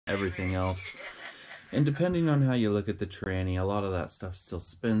everything else. And depending on how you look at the tranny, a lot of that stuff still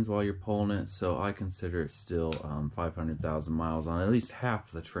spins while you're pulling it, so I consider it still 500,000 miles on at least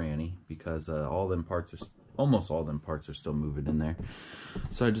half the tranny, because almost all them parts are still moving in there.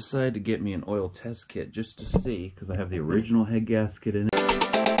 So I decided to get me an oil test kit just to see, because I have the original head gasket in it.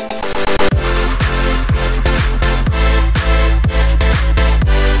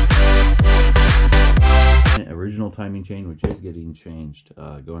 Original timing chain, which is getting changed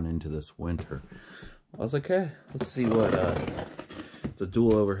going into this winter. I was like, okay, let's see what it's a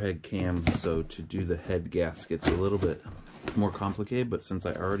dual overhead cam, so to do the head gasket's a little bit more complicated, but since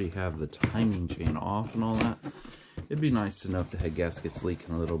I already have the timing chain off and all that, it'd be nice to know if the head gasket's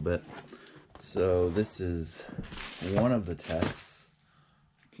leaking a little bit. So this is one of the tests.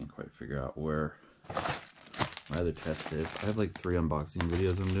 Can't quite figure out where my other test is. I have like 3 unboxing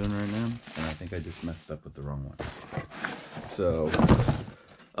videos I'm doing right now, and I think I just messed up with the wrong one. So,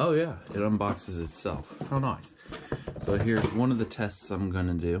 oh yeah, it unboxes itself. How nice. So here's one of the tests I'm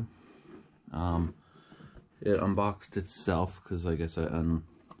gonna do. It unboxed itself because I guess I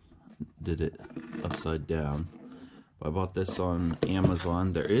undid it upside down. I bought this on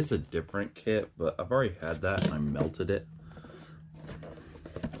Amazon. There is a different kit, but I've already had that and I melted it.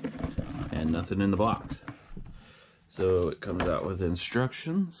 And nothing in the box. So it comes out with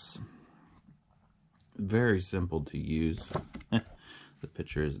instructions. Very simple to use. The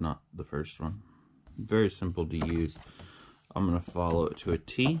picture is not the first one. Very simple to use. I'm going to follow it to a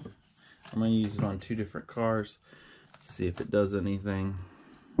T. I'm going to use it on 2 different cars. See if it does anything.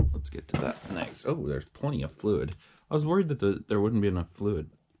 Let's get to that next. Oh, there's plenty of fluid. I was worried that there wouldn't be enough fluid.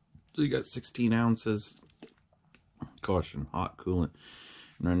 So you got 16 ounces. Caution, hot coolant.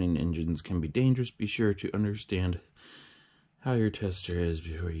 Running engines can be dangerous. Be sure to understand how your tester is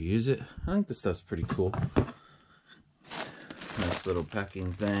before you use it. I think this stuff's pretty cool. Nice little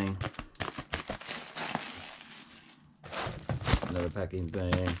packing thing. Another packing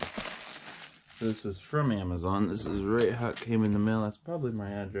thing. This was from Amazon. This is right how it came in the mail. That's probably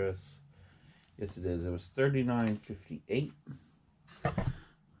my address. Yes, it is. It was $39.58. I'm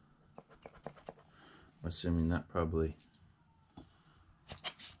assuming that probably...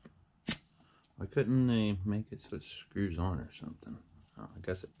 Why couldn't they make it so it screws on or something? Oh, I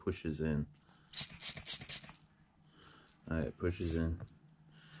guess it pushes in. Alright, it pushes in.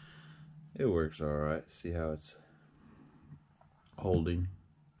 It works alright. See how it's holding?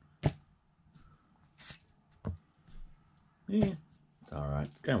 Yeah, it's alright.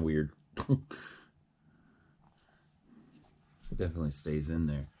 It's kind of weird. It definitely stays in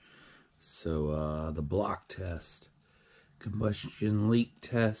there. So, the block test. Combustion leak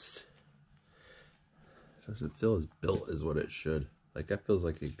test. Doesn't feel as built as what it should. Like, that feels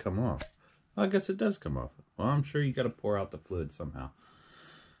like it'd come off. Well, I guess it does come off. Well, I'm sure you got to pour out the fluid somehow.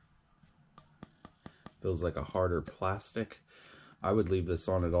 Feels like a harder plastic. I would leave this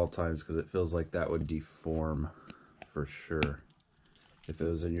on at all times because it feels like that would deform for sure if it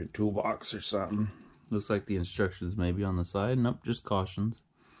was in your toolbox or something. Looks like the instructions may be on the side. Nope, just cautions.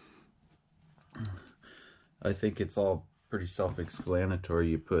 I think it's all pretty self-explanatory.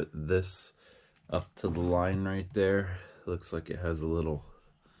 You put this up to the line right there. Looks like it has a little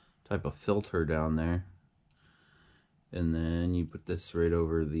type of filter down there. And then you put this right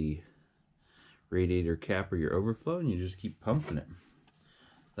over the radiator cap or your overflow, and you just keep pumping it.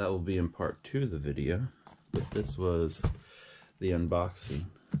 That will be in part 2 of the video. But this was the unboxing.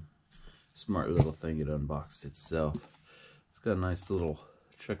 Smart little thing, it unboxed itself. It's got a nice little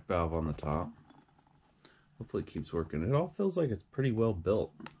check valve on the top. Hopefully it keeps working. It all feels like it's pretty well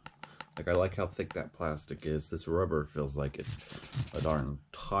built. Like, I like how thick that plastic is. This rubber feels like it's a darn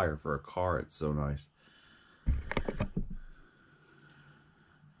tire for a car. It's so nice.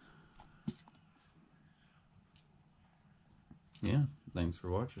 Yeah, thanks for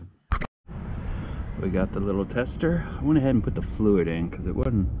watching. We got the little tester. I went ahead and put the fluid in because it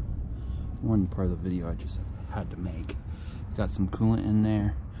wasn't one part of the video I just had to make. Got some coolant in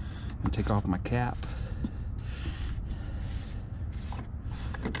there. I'm gonna take off my cap.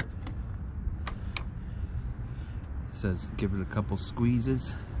 Says give it a couple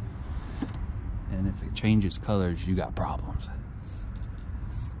squeezes, and if it changes colors, you got problems.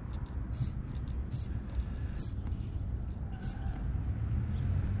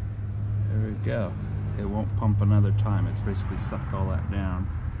 There we go. It won't pump another time. It's basically sucked all that down,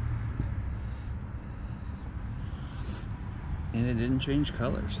 and it didn't change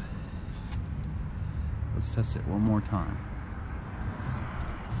colors. Let's test it one more time.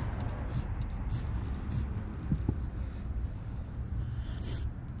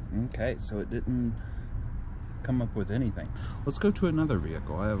 Okay, so it didn't come up with anything. Let's go to another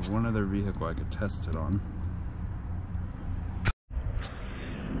vehicle. I have one other vehicle I could test it on.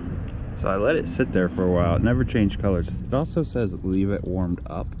 So I let it sit there for a while. It never changed colors. It also says leave it warmed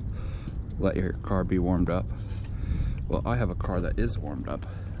up. Let your car be warmed up. Well, I have a car that is warmed up.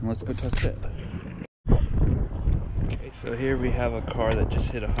 And let's go test it. Okay, so here we have a car that just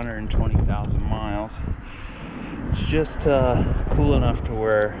hit 120,000 miles. It's just cool enough to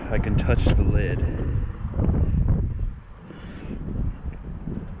where I can touch the lid.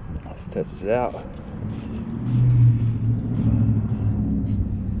 Let's test it out.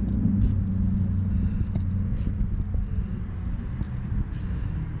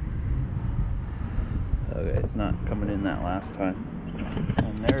 Okay, it's not coming in that last time.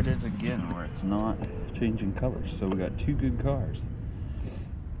 And there it is again where it's not changing colors. So we got two good cars.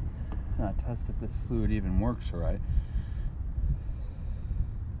 Now test if this fluid even works right.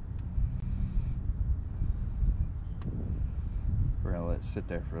 We're gonna let it sit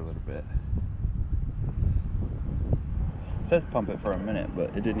there for a little bit. It says pump it for a minute,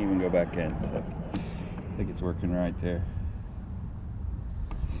 but it didn't even go back in, so I think it's working right there.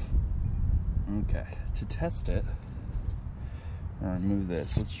 Okay, to test it, I'll remove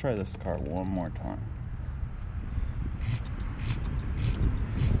this. Let's try this car one more time.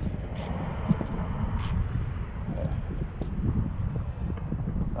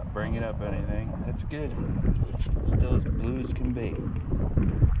 Not bringing up anything. That's good. Still as blue as can be.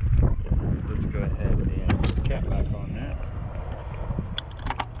 Let's go ahead and put the cap back on that.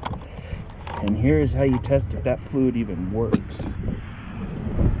 And here's how you test if that fluid even works.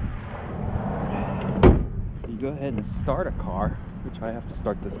 You go ahead and start a car, which I have to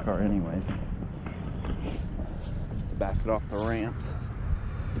start this car anyways. Back it off the ramps.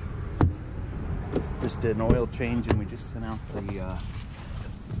 Just did an oil change and we just sent out the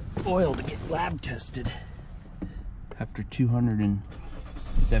oil to get lab tested after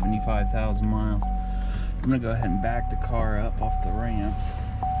 275,000 miles. I'm gonna go ahead and back the car up off the ramps,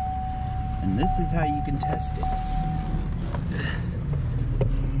 and this is how you can test it.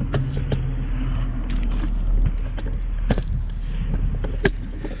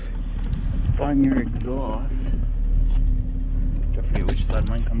 Find your exhaust. I forget which side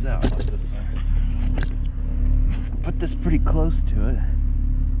mine comes out. Like this side. Put this pretty close to it,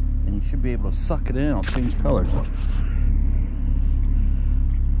 and you should be able to suck it in. It'll change colors.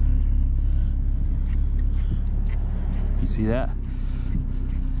 You see that?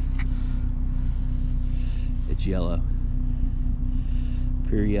 It's yellow.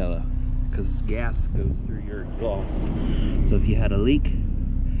 Pure yellow. Because gas goes through your exhaust. So if you had a leak,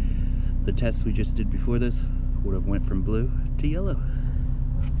 the test we just did before this would have went from blue to yellow.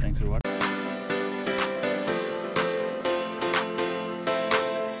 Thanks for watching.